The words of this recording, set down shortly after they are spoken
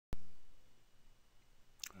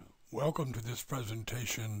Welcome to this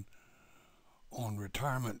presentation on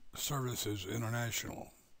Retirement Services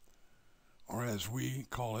International, or as we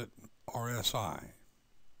call it, RSI.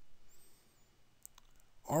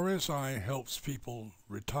 RSI helps people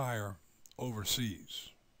retire overseas.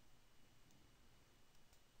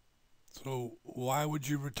 So why would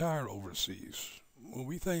you retire overseas? Well,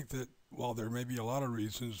 we think that while there may be a lot of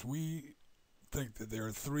reasons, we think that there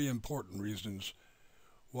are three important reasons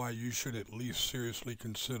why you should at least seriously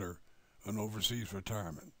consider an overseas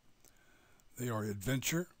retirement. They are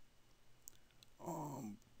adventure,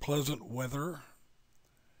 pleasant weather,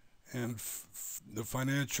 and the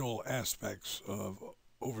financial aspects of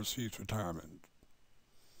overseas retirement.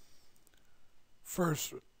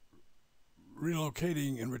 First,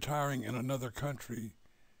 relocating and retiring in another country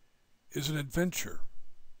is an adventure.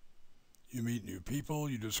 You meet new people,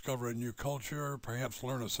 you discover a new culture, perhaps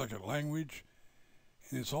learn a second language,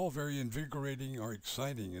 and it's all very invigorating or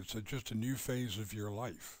exciting. It's just a new phase of your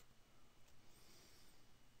life.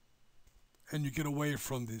 And you get away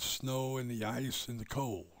from the snow and the ice and the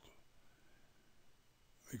cold.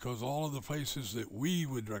 Because all of the places that we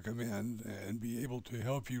would recommend and be able to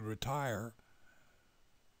help you retire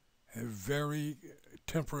have very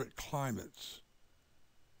temperate climates.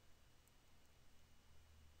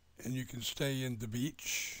 And you can stay in the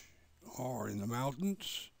beach or in the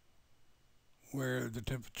mountains, where the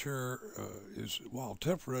temperature is, while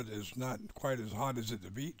temperate, is not quite as hot as at the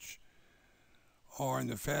beach, or in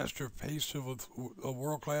the faster pace of a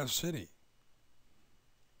world-class city.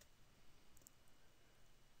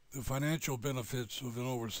 The financial benefits of an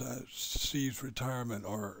overseas retirement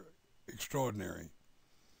are extraordinary.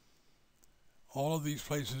 All of these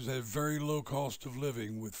places have very low cost of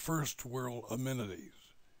living with first world amenities.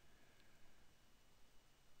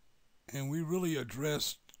 And we really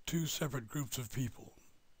address two separate groups of people.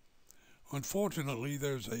 Unfortunately,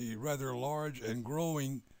 there's a rather large and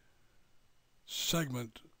growing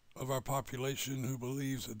segment of our population who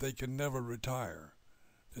believes that they can never retire,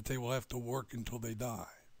 that they will have to work until they die.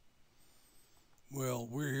 Well,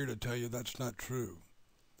 we're here to tell you that's not true.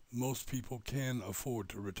 Most people can afford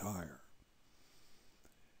to retire.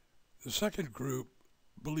 The second group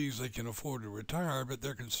believes they can afford to retire, but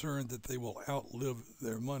they're concerned that they will outlive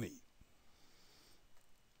their money.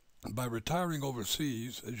 By retiring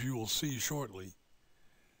overseas, as you will see shortly,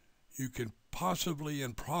 you can possibly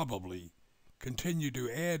and probably continue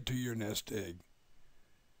to add to your nest egg,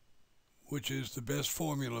 which is the best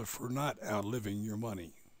formula for not outliving your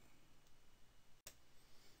money.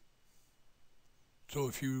 So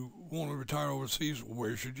if you want to retire overseas,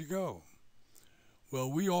 where should you go?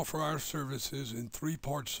 Well, we offer our services in three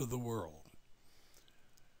parts of the world.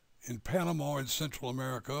 In Panama in Central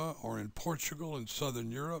America, or in Portugal in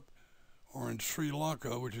Southern Europe, or in Sri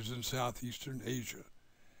Lanka, which is in Southeastern Asia.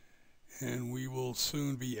 And we will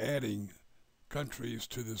soon be adding countries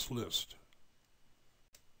to this list.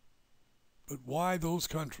 But why those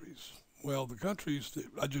countries? Well, the countries that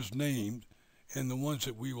I just named and the ones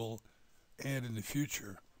that we will add in the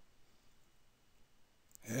future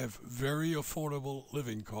have very affordable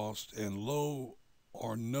living costs and low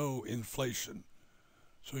or no inflation.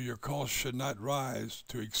 So your costs should not rise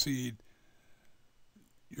to exceed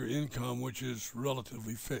your income, which is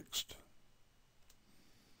relatively fixed.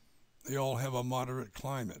 They all have a moderate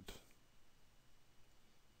climate.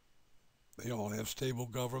 They all have stable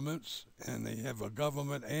governments, and they have a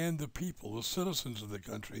government, and the people, the citizens of the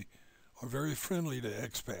country, are very friendly to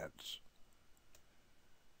expats.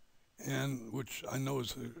 And which I know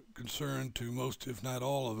is a concern to most, if not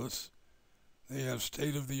all of us, they have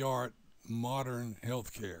state-of-the-art modern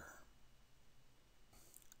health care.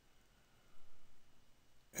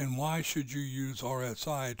 And why should you use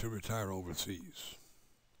RSI to retire overseas?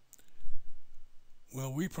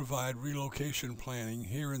 Well, we provide relocation planning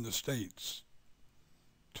here in the States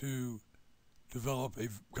to develop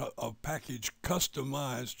a package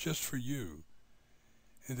customized just for you.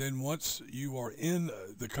 And then once you are in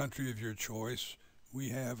the country of your choice, we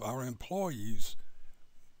have our employees,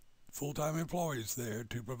 full-time employees there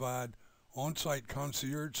to provide on-site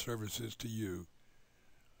concierge services to you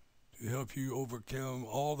to help you overcome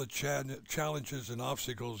all the challenges and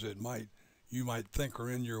obstacles that you might think are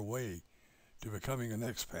in your way to becoming an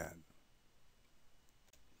expat.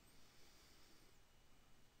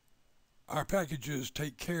 Our packages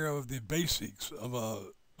take care of the basics of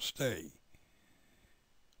a stay.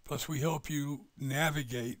 Plus, we help you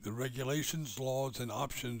navigate the regulations, laws, and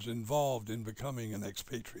options involved in becoming an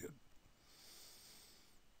expatriate.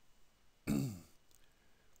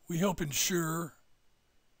 We help ensure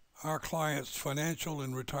our clients' financial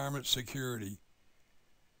and retirement security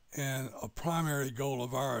And a primary goal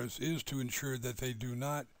of ours is to ensure that they do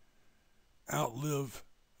not outlive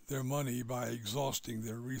their money by exhausting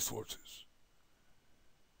their resources.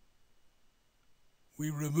 We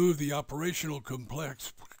remove the operational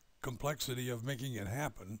complexity of making it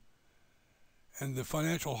happen and the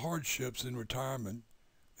financial hardships in retirement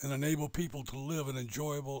and enable people to live an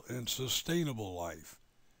enjoyable and sustainable life.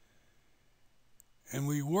 And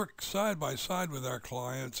we work side by side with our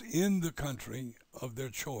clients in the country of their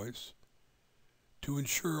choice to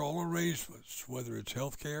ensure all arrangements, whether it's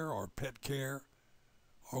health care or pet care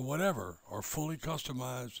or whatever, are fully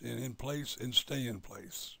customized and in place and stay in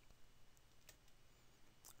place.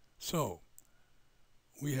 So,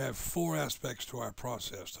 we have 4 aspects to our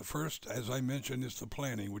process. The first, as I mentioned, is the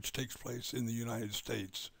planning, which takes place in the United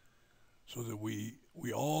States, so that we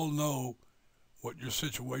all know what your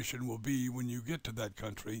situation will be when you get to that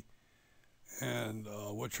country and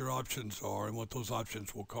what your options are and what those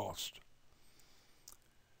options will cost.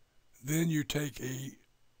 Then you take a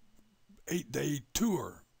 8-day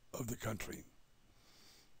tour of the country.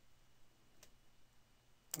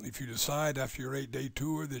 If you decide after your 8-day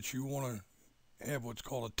tour that you want to have what's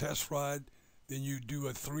called a test ride, then you do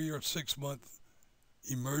a 3 or 6 month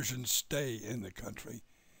immersion stay in the country.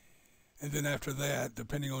 And then after that,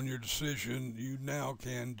 depending on your decision, you now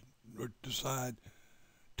can decide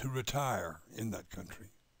to retire in that country.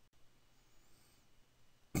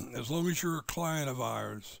 As long as you're a client of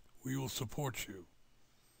ours, we will support you.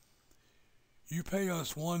 You pay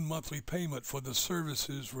us 1 monthly payment for the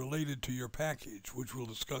services related to your package, which we'll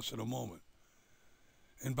discuss in a moment.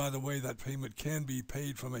 And by the way, that payment can be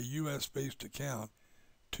paid from a U.S.-based account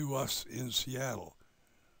to us in Seattle.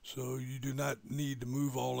 So you do not need to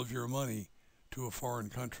move all of your money to a foreign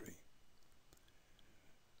country.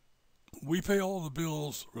 We pay all the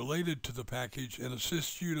bills related to the package and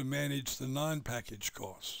assist you to manage the non-package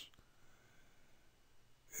costs.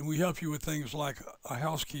 And we help you with things like a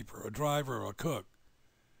housekeeper, a driver, a cook.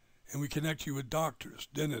 And we connect you with doctors,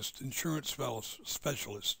 dentists, insurance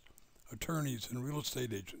specialists, attorneys, and real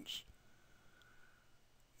estate agents.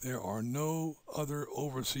 There are no other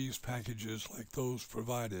overseas packages like those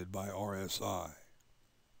provided by RSI.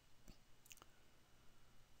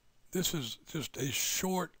 This is just a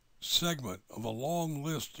short segment of a long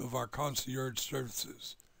list of our concierge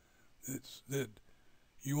services. That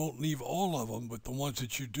you won't need all of them, but the ones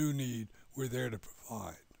that you do need, we're there to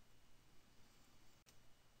provide.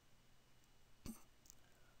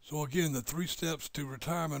 So again, the 3 steps to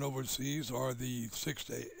retirement overseas are the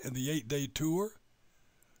 6-day and the 8-day tour,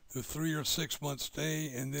 the 3 or 6 month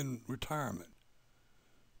stay, and then retirement.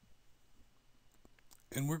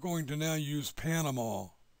 And we're going to now use Panama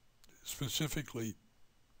specifically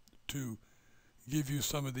to give you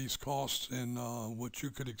some of these costs and what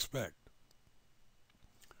you could expect.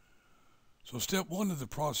 So step 1 of the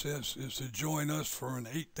process is to join us for an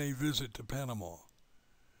 8-day visit to Panama.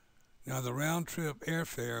 Now the round-trip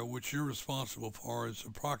airfare, which you're responsible for, is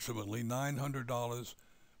approximately $900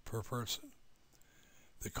 per person.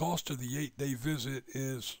 The cost of the 8-day visit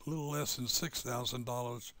is a little less than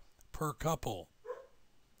 $6,000 per couple.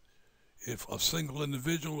 If a single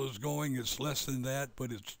individual is going, it's less than that,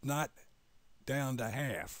 but it's not down to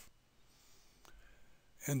half.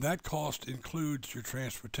 And that cost includes your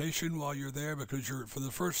transportation while you're there, because for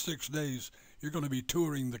the first 6 days, you're going to be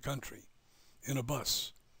touring the country in a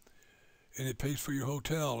bus. And it pays for your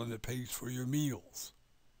hotel and it pays for your meals.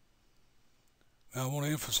 Now, I want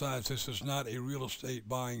to emphasize this is not a real estate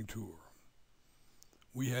buying tour.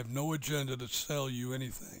 We have no agenda to sell you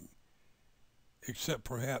anything, except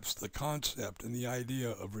perhaps the concept and the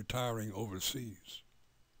idea of retiring overseas.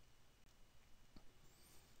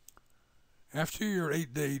 After your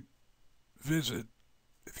 8-day visit,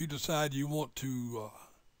 if you decide you want to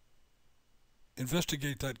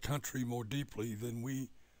investigate that country more deeply, then we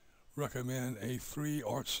recommend a 3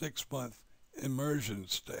 or 6 month immersion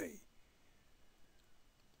stay.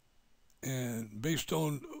 And based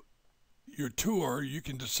on your tour, you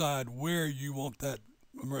can decide where you want that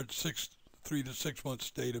 3 to 6 month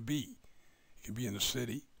stay to be. It can be in the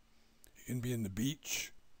city, it can be in the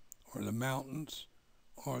beach, or the mountains,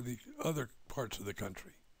 or the other parts of the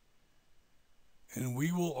country. And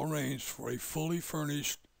we will arrange for a fully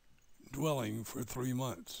furnished dwelling for 3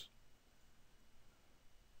 months.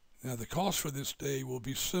 Now the cost for this stay will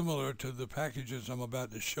be similar to the packages I'm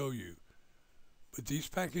about to show you, but these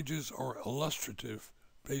packages are illustrative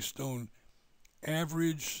based on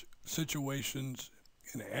average situations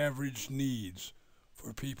and average needs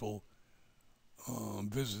for people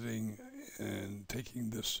visiting and taking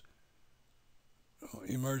this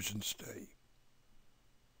immersion stay.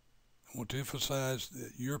 I want to emphasize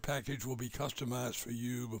that your package will be customized for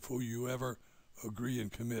you before you ever agree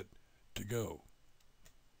and commit to go.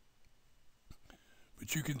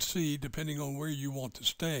 But you can see, depending on where you want to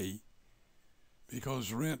stay,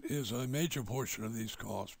 because rent is a major portion of these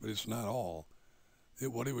costs, but it's not all, that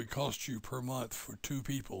what it would cost you per month for 2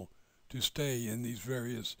 people to stay in these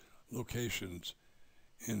various locations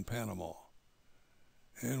in Panama.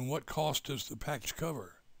 And what cost does the package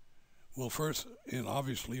cover? Well, first, in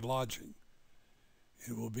obviously lodging.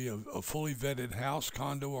 It will be a fully vetted house,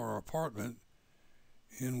 condo, or apartment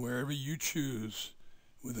in wherever you choose,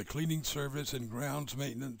 with a cleaning service and grounds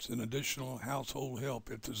maintenance and additional household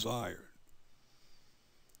help if desired.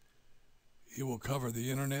 It will cover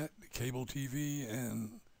the internet, cable TV,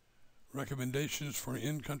 and recommendations for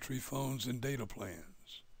in-country phones and data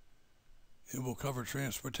plans. It will cover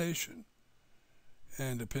transportation.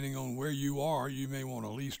 And depending on where you are, you may want a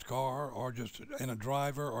leased car or just a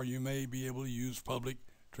driver, or you may be able to use public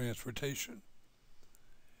transportation.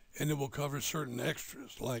 And it will cover certain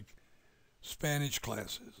extras like Spanish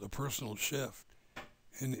classes, a personal chef,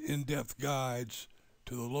 and in-depth guides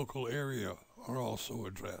to the local area are also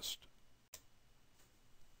addressed.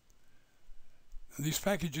 These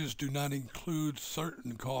packages do not include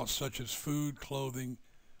certain costs such as food, clothing,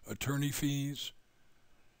 attorney fees.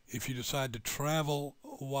 If you decide to travel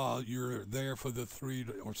while you're there for the 3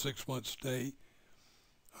 or 6 month stay,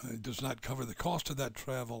 it does not cover the cost of that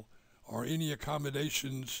travel or any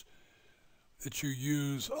accommodations that you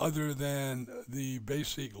use other than the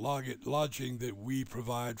basic lodging that we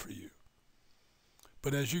provide for you.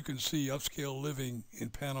 But as you can see, upscale living in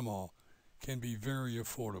Panama can be very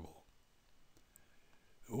affordable.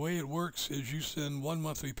 The way it works is you send one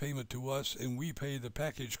monthly payment to us and we pay the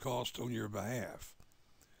package cost on your behalf.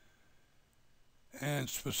 And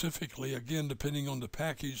specifically, again, depending on the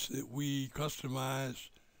package that we customize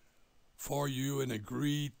for you and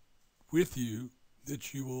agree with you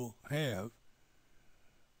that you will have,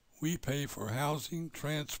 we pay for housing,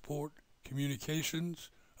 transport, communications,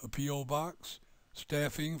 a P.O. box,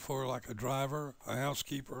 staffing for like a driver, a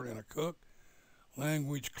housekeeper, and a cook,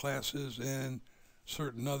 language classes, and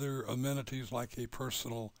certain other amenities like a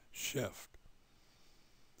personal chef.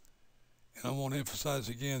 And I want to emphasize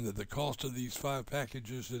again that the cost of these 5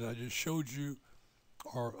 packages that I just showed you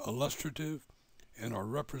are illustrative and are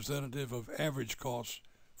representative of average costs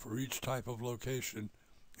for each type of location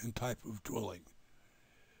and type of dwelling.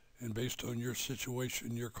 And based on your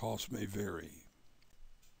situation, your costs may vary.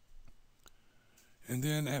 And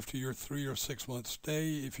then after your 3 or 6 month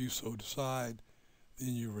stay, if you so decide,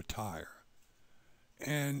 then you retire.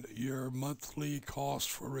 And your monthly cost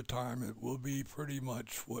for retirement will be pretty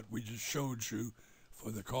much what we just showed you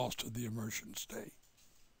for the cost of the immersion stay.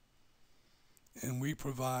 And we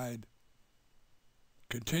provide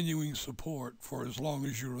continuing support for as long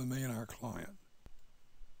as you remain our client.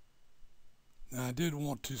 Now, I did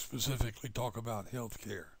want to specifically talk about health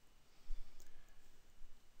care.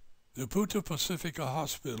 The Punta Pacifica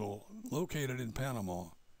Hospital, located in Panama,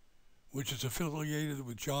 which is affiliated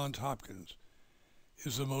with Johns Hopkins,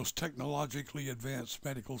 is the most technologically advanced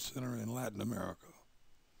medical center in Latin America.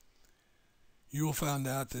 You will find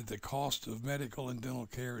out that the cost of medical and dental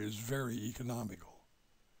care is very economical.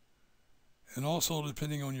 And also,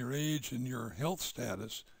 depending on your age and your health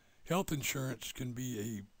status, health insurance can be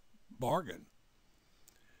a bargain.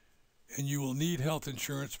 And you will need health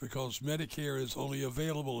insurance because Medicare is only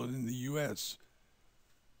available in the U.S.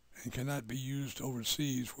 and cannot be used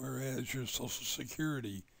overseas, whereas your Social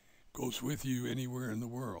Security goes with you anywhere in the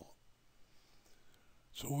world.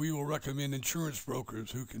 So we will recommend insurance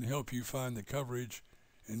brokers who can help you find the coverage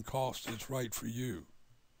and cost that's right for you.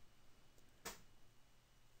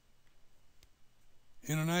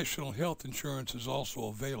 International health insurance is also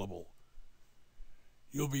available.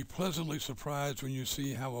 You'll be pleasantly surprised when you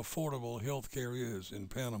see how affordable health care is in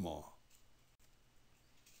Panama.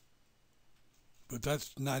 But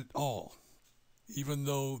that's not all. Even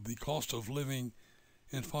though the cost of living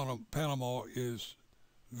in Panama is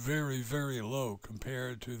very, very low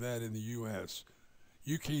compared to that in the U.S.,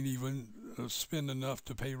 you can't even spend enough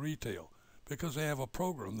to pay retail because they have a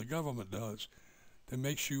program, the government does, that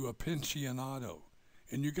makes you a pensionado,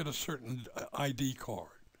 and you get a certain ID card,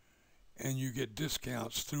 and you get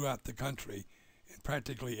discounts throughout the country in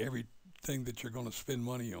practically everything that you're going to spend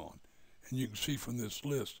money on. And you can see from this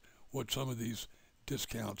list what some of these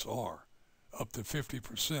discounts are, up to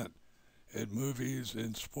 50% at movies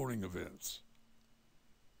and sporting events.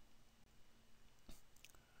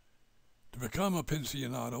 To become a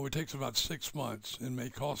pensionado, it takes about 6 months and may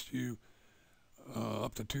cost you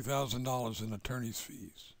up to $2,000 in attorney's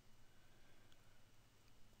fees.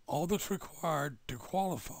 All that's required to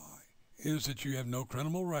qualify is that you have no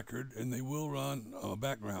criminal record, and they will run a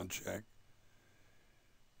background check,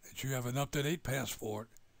 that you have an up-to-date passport,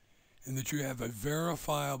 and that you have a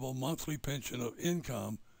verifiable monthly pension of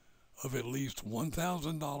income of at least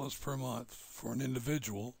 $1,000 per month for an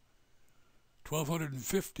individual,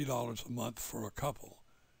 $1,250 a month for a couple,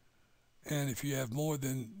 and if you have more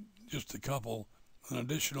than just a couple, an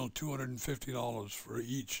additional $250 for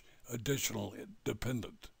each additional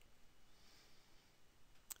dependent.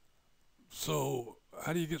 So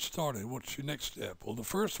how do you get started? What's your next step? Well, the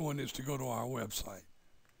first one is to go to our website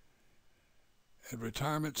at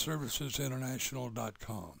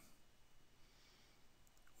retirementservicesinternational.com,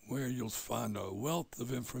 where you'll find a wealth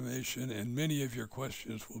of information and many of your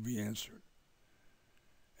questions will be answered.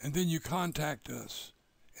 And then you contact us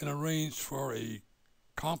and arrange for a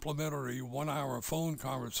complimentary 1-hour phone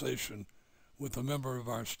conversation with a member of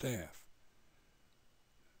our staff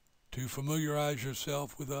to familiarize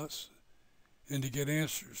yourself with us and to get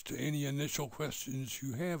answers to any initial questions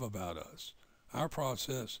you have about us, our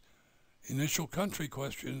process, initial country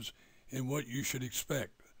questions, and what you should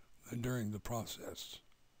expect during the process.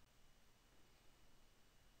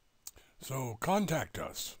 So contact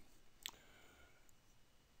us.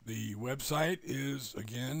 The website is,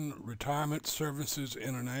 again,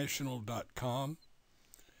 retirementservicesinternational.com.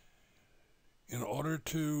 In order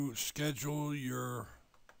to schedule your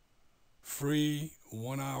free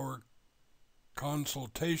 1-hour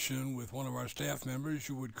consultation with one of our staff members,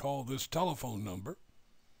 you would call this telephone number,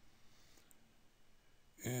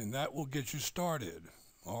 and that will get you started.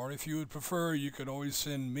 Or if you would prefer, you could always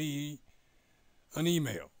send me an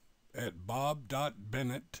email at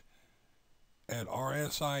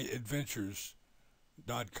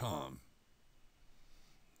bob.bennett@rsiadventures.com.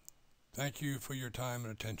 Thank you for your time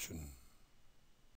and attention.